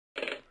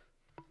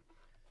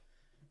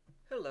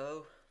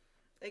Hello.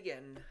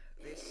 Again,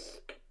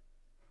 this...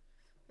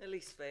 At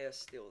least they are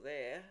still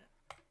there.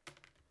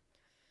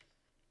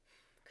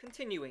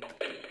 Continuing.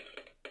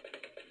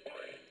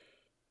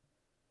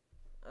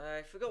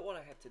 I forgot what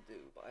I had to do,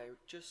 but I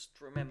just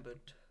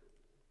remembered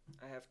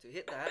I have to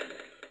hit that,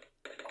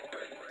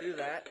 do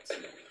that,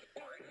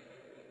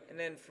 and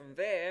then from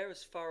there,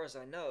 as far as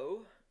I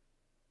know,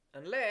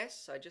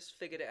 unless I just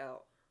figured it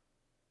out.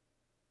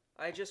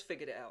 I just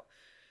figured it out.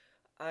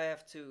 I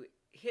have to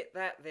hit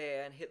that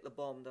there and hit the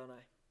bomb, don't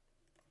I?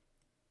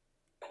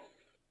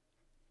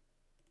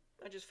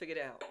 I just figured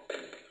it out.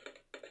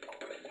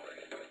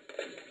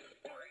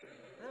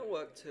 That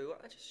worked too.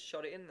 I just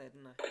shot it in there,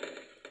 didn't I?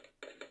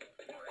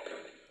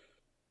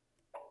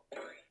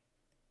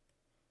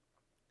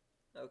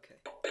 Okay.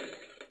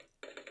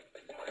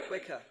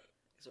 Quicker.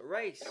 It's a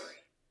race.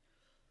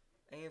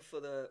 Aim for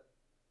the...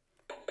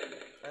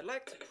 I'd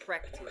like to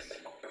practice.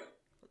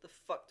 What the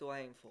fuck do I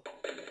aim for?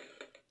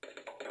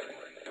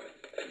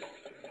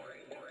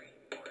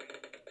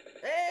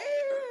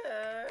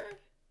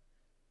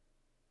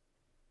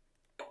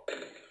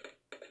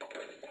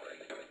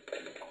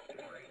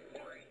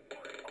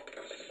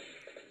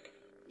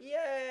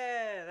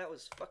 Yeah, that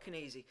was fucking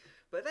easy.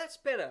 But that's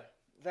better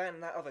than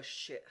that other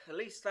shit. At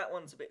least that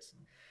one's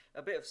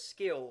a bit of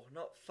skill,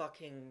 not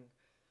fucking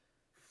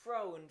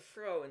throw and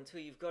throw until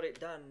you've got it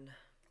done.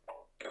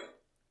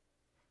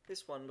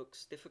 This one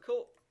looks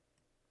difficult.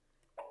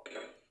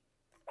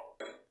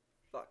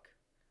 Fuck.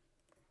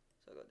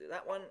 So I gotta do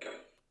that one.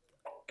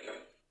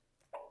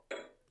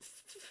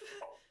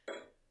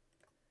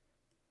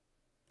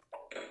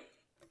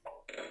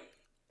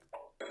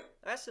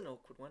 That's an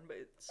awkward one, but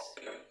it's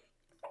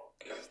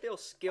still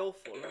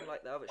skillful,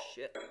 unlike the other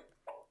shit.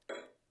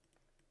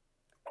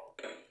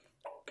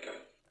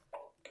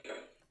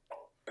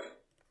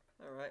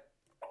 Alright.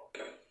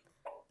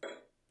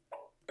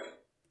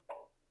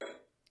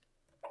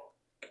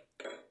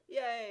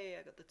 Yay,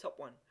 I got the top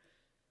one.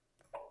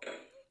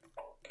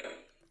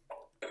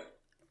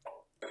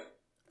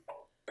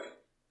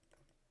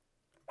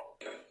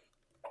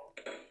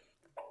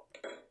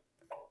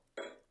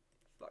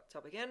 Fucked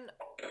up again.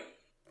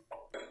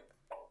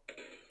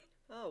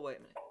 Oh, wait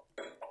a minute.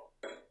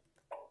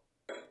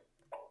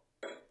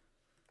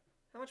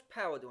 How much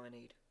power do I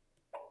need?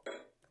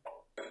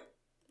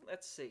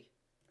 Let's see.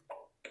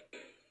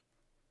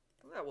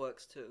 Well, that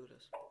works too.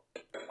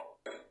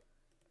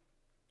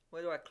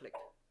 Where do I click?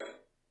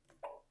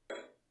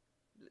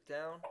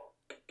 Down.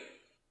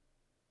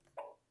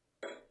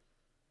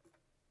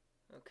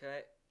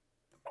 Okay.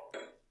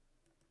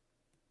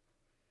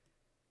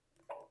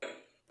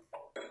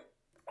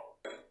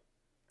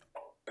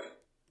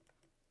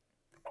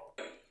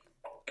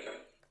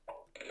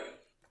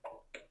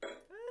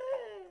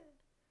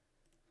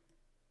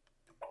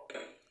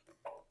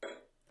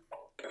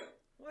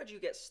 Why'd you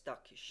get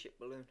stuck, you shit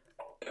balloon?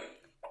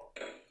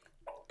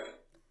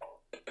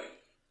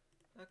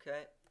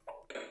 Okay.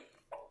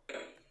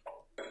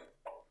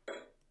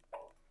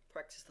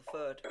 Practice the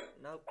third.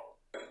 Nope.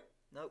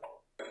 Nope.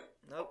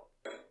 Nope.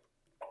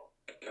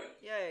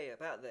 Yay,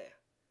 about there.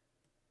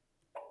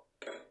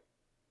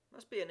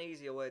 Must be an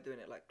easier way of doing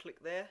it, like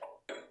click there,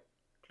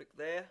 click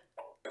there,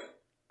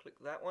 click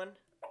that one,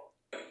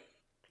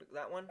 click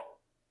that one,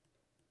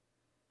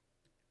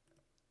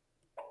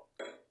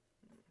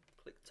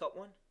 click top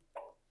one.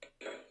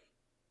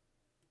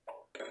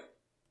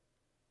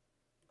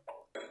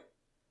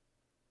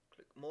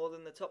 Click more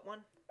than the top one.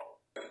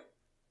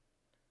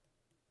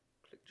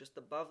 Click just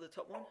above the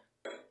top one.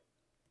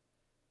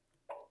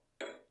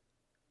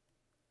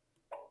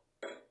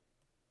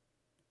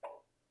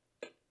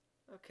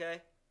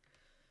 Okay.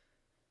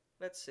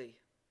 Let's see.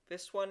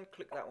 This one,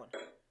 click that one.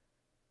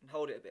 And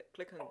hold it a bit.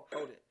 Click and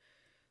hold it.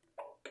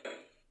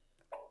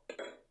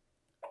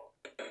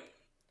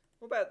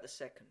 What about the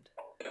second?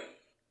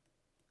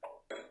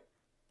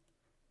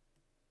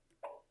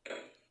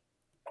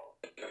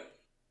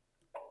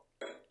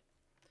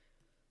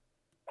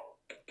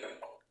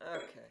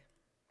 Okay.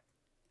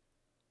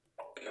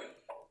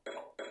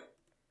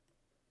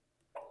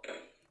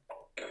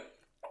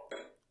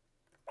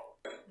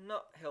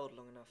 Not held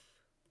long enough.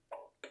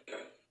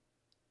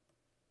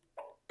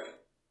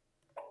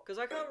 Because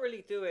I can't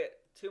really do it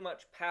too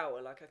much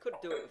power. Like, I could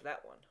do it with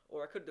that one.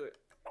 Or I could do it...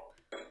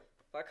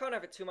 But I can't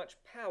have it too much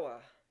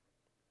power.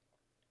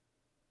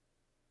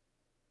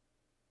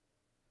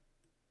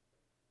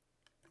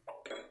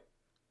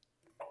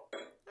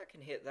 I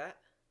can hit that.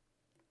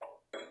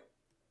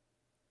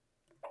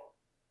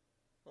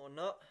 Or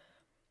not.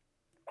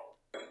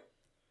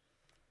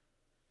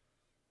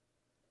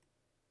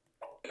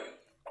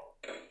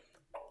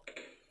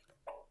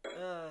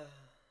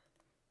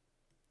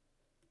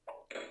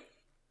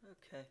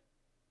 Okay.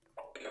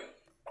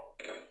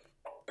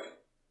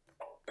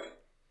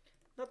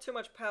 Not too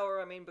much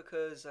power, I mean,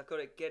 because I've got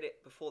to get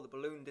it before the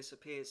balloon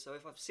disappears. So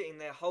if I'm sitting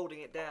there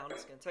holding it down,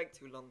 it's going to take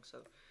too long. So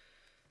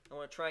I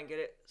want to try and get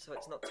it so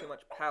it's not too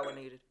much power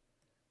needed.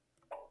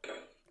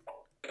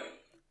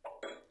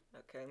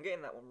 Okay, I'm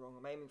getting that one wrong.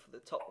 I'm aiming for the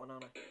top one,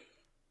 aren't I?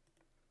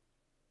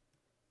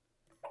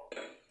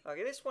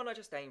 Okay, this one I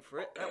just aim for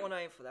it. That one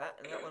I aim for that,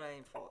 and that one I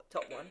aim for it.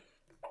 Top one.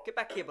 Get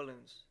back here,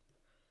 balloons.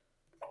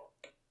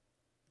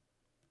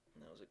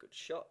 That was a good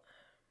shot.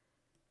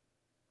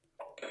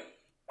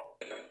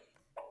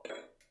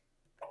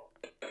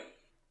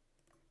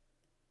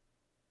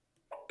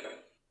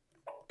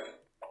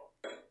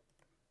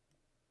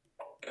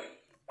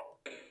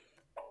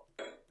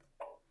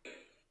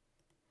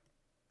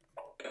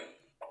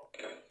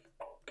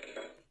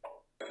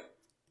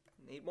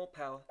 Need more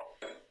power.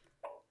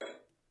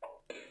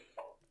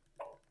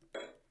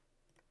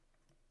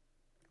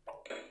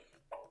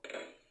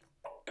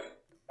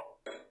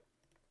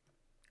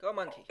 Go,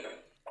 monkey.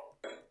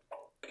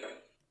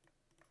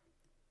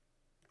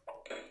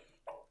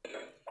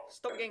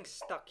 Stop getting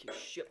stuck, you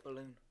shit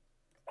balloon.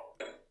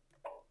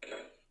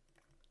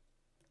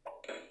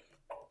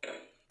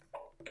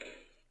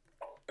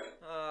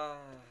 Ah.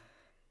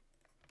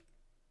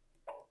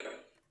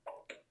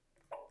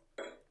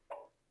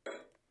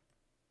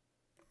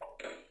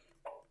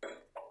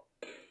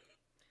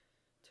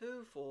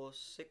 2, 4,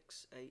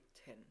 6, 8,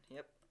 10.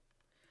 Yep.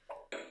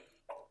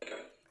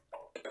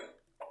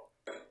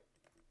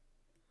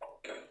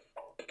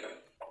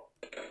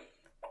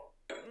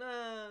 No,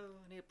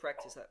 I need to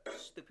practice that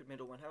stupid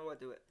middle one. How do I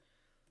do it?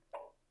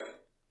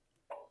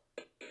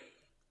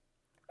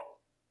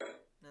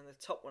 And the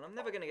top one. I'm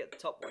never going to get the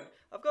top one.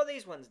 I've got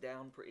these ones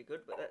down pretty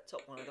good, but that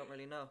top one I don't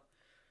really know.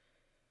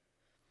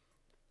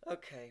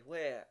 Okay,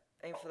 where?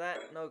 Aim for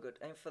that. No good.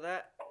 Aim for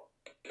that.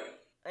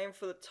 Aim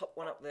for the top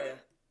one up there.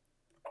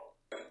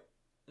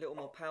 A little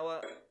more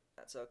power.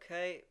 That's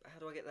okay. How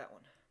do I get that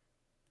one?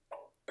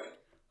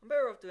 I'm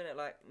better off doing it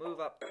like move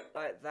up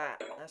like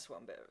that. That's what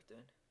I'm better off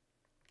doing.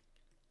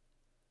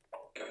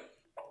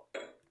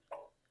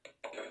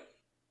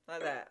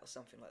 Like that or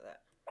something like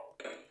that.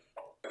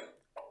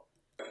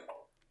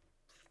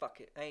 Fuck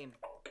it. Aim.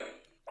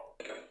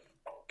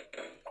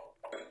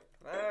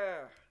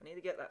 Ah, I need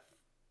to get that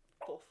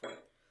fourth one.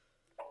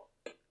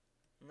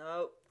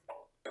 No.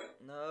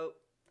 No.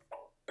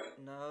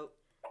 No.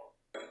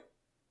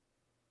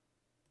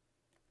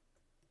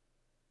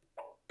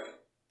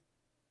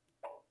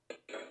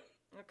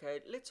 Okay,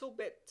 little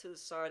bit to the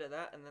side of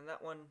that, and then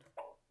that one.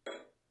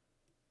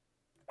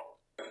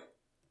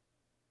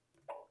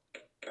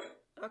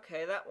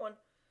 Okay, that one.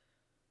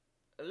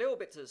 A little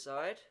bit to the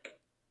side.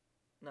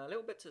 No, a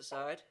little bit to the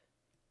side.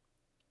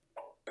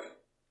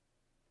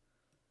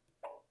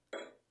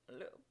 A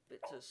little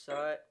bit to the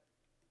side.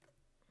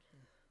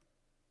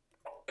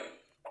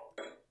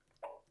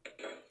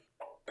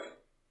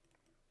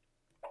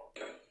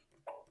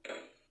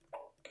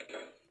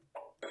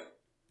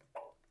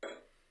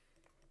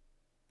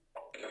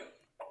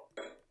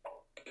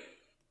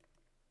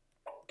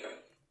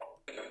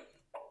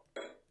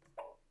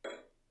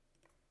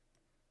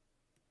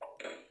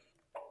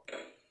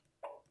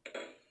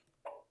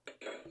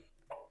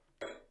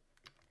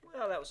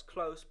 Well, that was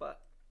close,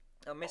 but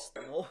I missed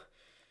them all.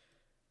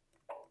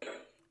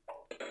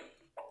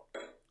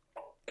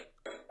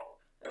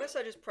 Unless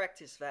I just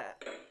practice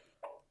that.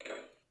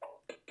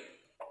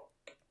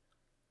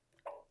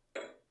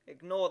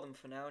 Ignore them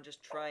for now and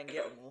just try and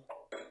get them all.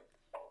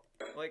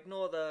 Or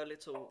ignore the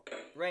little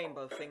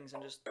rainbow things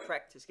and just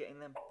practice getting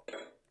them.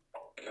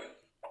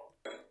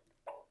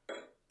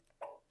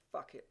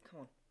 Fuck it, come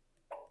on.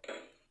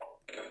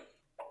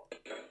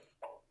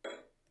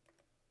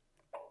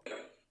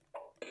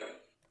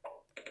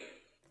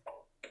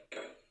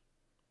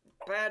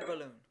 Bad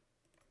balloon.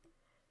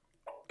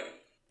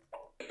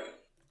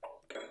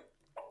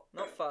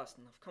 Not fast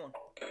enough, come on.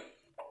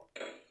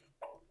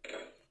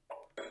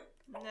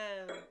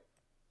 No.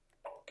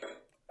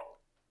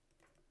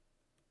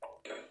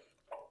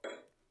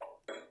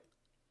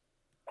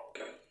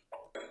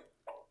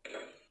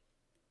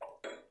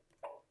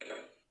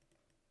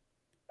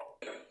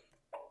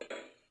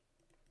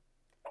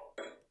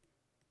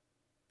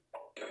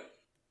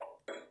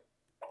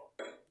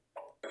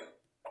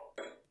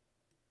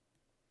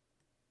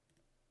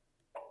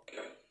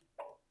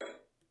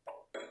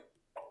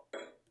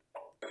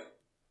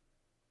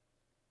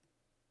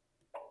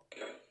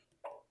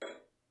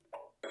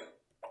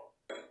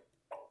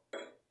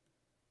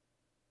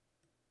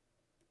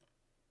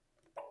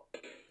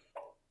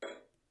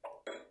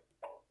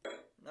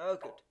 No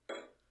good.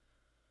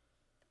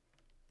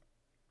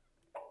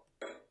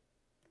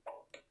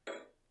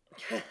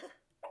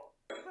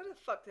 How the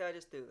fuck did I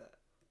just do that?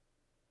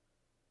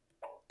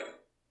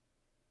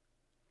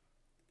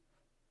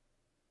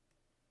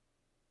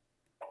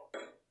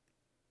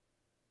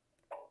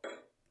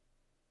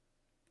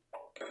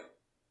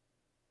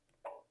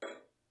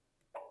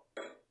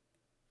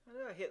 How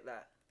did I hit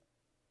that?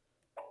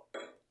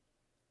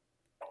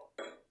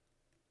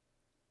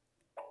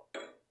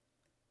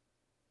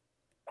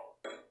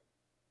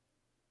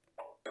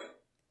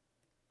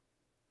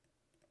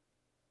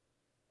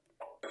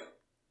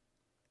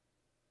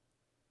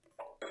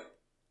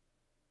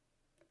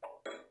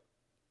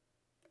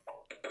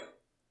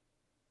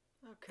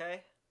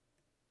 Okay.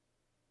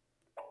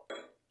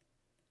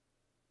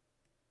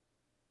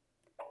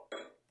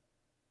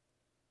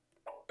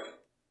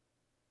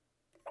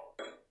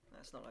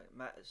 It's not like it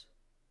matters.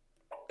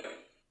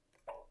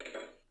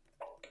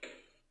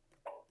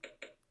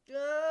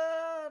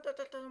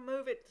 Don't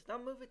move it.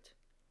 Don't move it.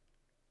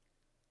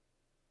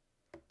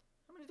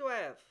 How many do I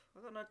have?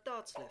 I've got no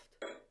darts left.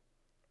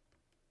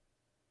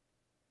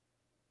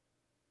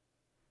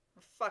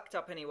 I fucked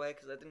up anyway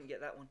because I didn't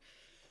get that one.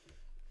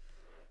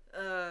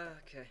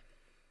 Okay.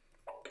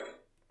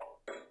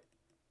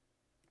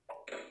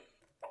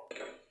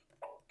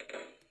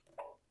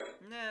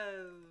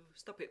 No,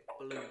 stop it,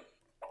 balloon.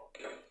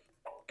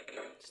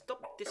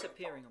 Stop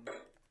disappearing on me.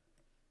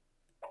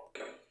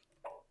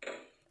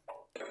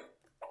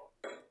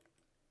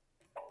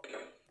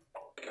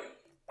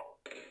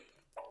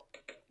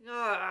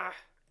 Ah!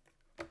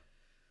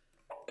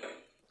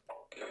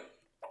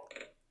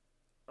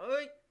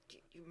 Oh,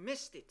 you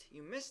missed it.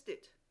 You missed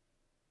it.